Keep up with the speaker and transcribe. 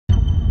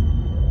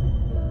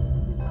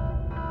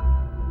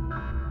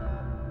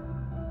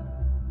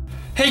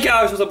Hey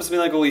guys, what's up? It's me,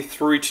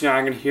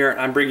 LEGO329 here,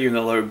 and I'm bringing you the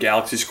LEGO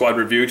Galaxy Squad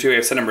review today. We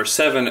have set number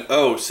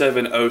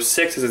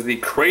 70706. This is the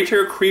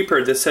Crater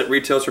Creeper. This set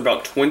retails for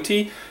about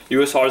 $20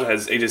 US. It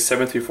has ages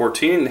 7 through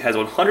 14, and it has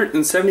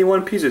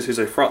 171 pieces. Here's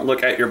a front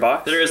look at your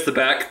box. There is the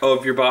back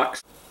of your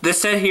box. This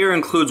set here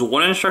includes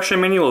one instruction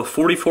manual with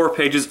 44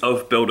 pages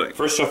of building.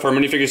 First off, our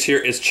minifigures here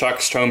is Chuck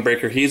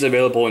Stonebreaker. He's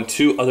available in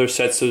 2 other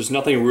sets, so there's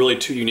nothing really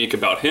too unique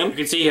about him. You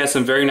can see he has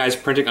some very nice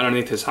printing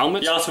underneath his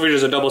helmet. He also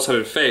features a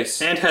double-sided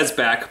face and has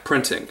back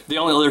printing. The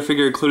only other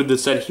figure included in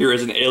this set here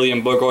is an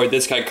alien Bugoid.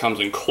 This guy comes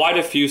in quite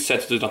a few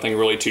sets, there's nothing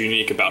really too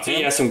unique about him.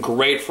 He has some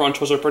great front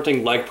torso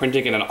printing, leg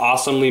printing, and an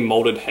awesomely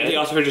molded head. He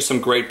also features some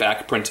great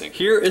back printing.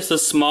 Here is the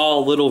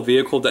small little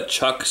vehicle that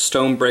Chuck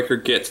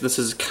Stonebreaker gets. This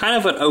is kind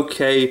of an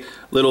okay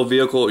little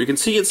vehicle. You can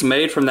see it's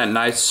made from that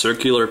nice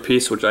circular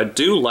piece, which I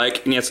do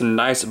like, and he has some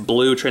nice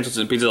blue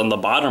translucent pieces on the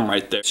bottom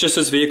right there. It's just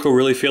this vehicle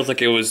really feels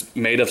like it was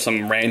made of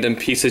some random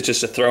pieces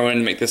just to throw in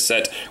and make this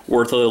set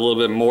worth a little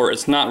bit more.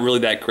 It's not really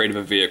that great of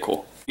a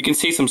vehicle. You can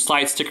see some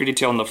slight sticker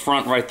detail on the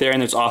front right there,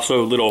 and there's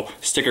also a little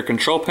sticker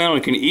control panel.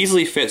 You can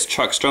easily fit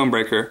Chuck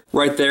Stonebreaker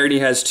right there, and he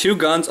has 2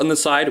 guns on the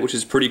side, which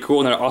is pretty cool,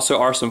 and there also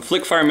are some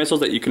flick fire missiles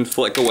that you can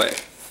flick away.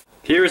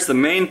 Here is the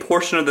main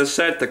portion of the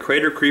set, the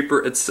Crater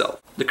Creeper itself.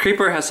 The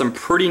Creeper has some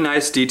pretty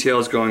nice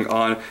details going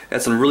on. It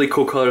has some really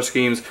cool color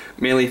schemes,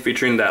 mainly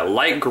featuring that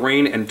light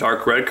green and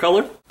dark red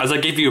color. As I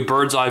give you a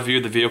bird's eye view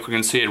of the vehicle, you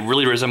can see it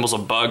really resembles a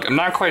bug. I'm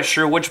not quite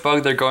sure which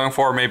bug they're going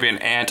for, maybe an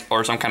ant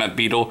or some kind of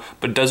beetle,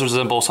 but it does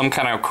resemble some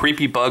kind of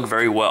creepy bug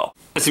very well.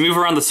 As you move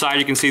around the side,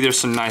 you can see there's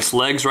some nice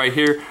legs right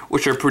here,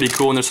 which are pretty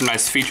cool, and there's some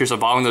nice features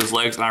involving those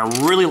legs, and I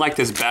really like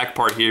this back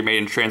part here made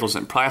in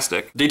translucent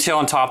plastic. Detail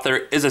on top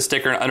there is a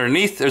sticker, and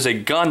underneath there's a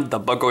gun the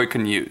Bugoid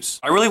can use.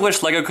 I really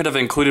wish LEGO could have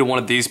included one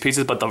of these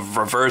pieces, but the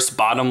reverse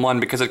bottom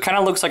one, because it kind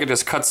of looks like it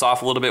just cuts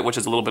off a little bit, which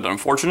is a little bit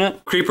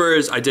unfortunate. Creeper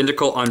is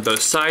identical on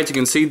both sides. You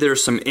can see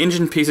there's some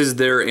engine pieces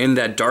there in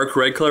that dark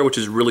red color, which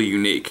is really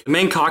unique. The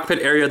main cockpit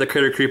area of the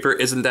Crater Creeper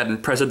isn't that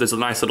impressive. There's a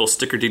nice little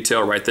sticker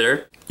detail right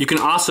there. You can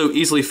also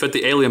easily fit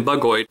the alien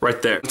Bugoid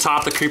right there. On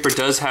top, the Creeper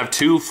does have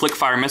 2 flick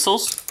fire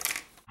missiles.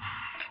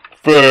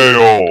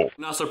 Fail!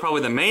 And also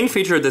probably the main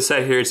feature of this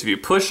set here is if you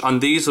push on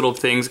these little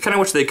things, kind of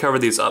wish they cover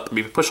these up. If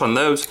you push on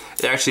those,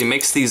 it actually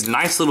makes these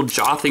nice little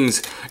jaw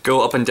things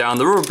go up and down.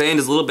 The rubber band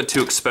is a little bit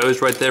too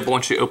exposed right there, but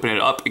once you open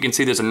it up, you can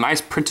see there's a nice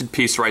printed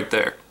piece right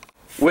there.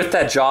 With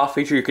that jaw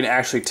feature, you can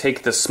actually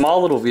take the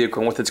small little vehicle,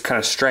 and with its kind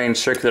of strange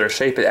circular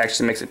shape, it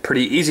actually makes it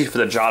pretty easy for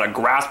the jaw to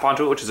grasp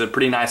onto it, which is a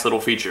pretty nice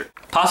little feature.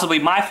 Possibly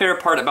my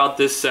favorite part about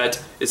this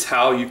set is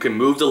how you can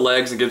move the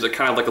legs and gives it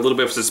kind of like a little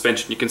bit of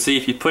suspension. You can see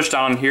if you push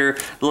down here,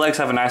 the legs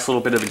have a nice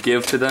little bit of a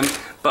give to them.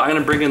 But I'm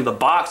going to bring in the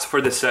box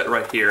for this set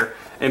right here.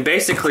 And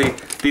basically,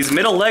 these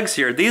middle legs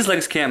here, these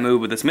legs can't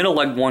move, but this middle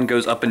leg one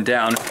goes up and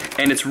down.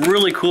 And it's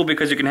really cool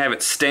because you can have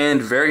it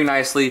stand very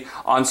nicely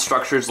on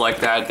structures like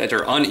that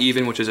are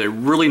uneven, which is a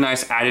really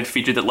nice added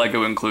feature that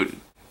LEGO included.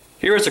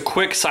 Here is a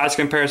quick size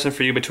comparison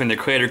for you between the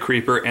Crater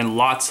Creeper and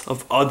lots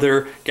of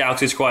other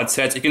Galaxy Squad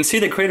sets. You can see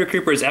the Crater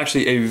Creeper is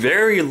actually a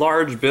very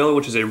large build,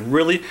 which is a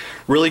really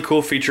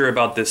cool feature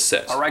about this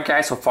set. Alright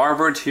guys, so far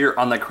words here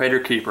on the Crater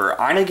Creeper.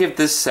 I'm going to give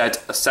this set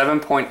a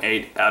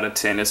 7.8 out of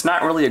 10. It's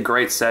not really a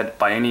great set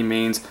by any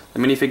means. The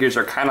minifigures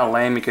are kind of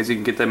lame because you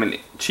can get them in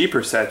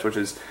cheaper sets, which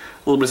is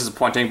a little bit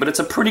disappointing, but it's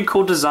a pretty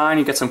cool design.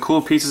 You get some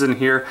cool pieces in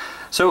here.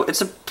 So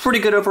it's a pretty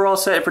good overall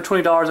set. For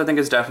 $20, I think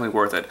it's definitely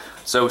worth it.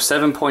 So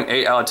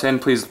 7.8 out of 10.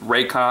 Please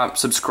rate, comment,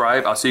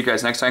 subscribe. I'll see you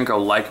guys next time. Go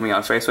like me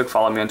on Facebook,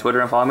 follow me on Twitter,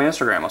 and follow me on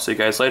Instagram. I'll see you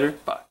guys later.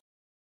 Bye.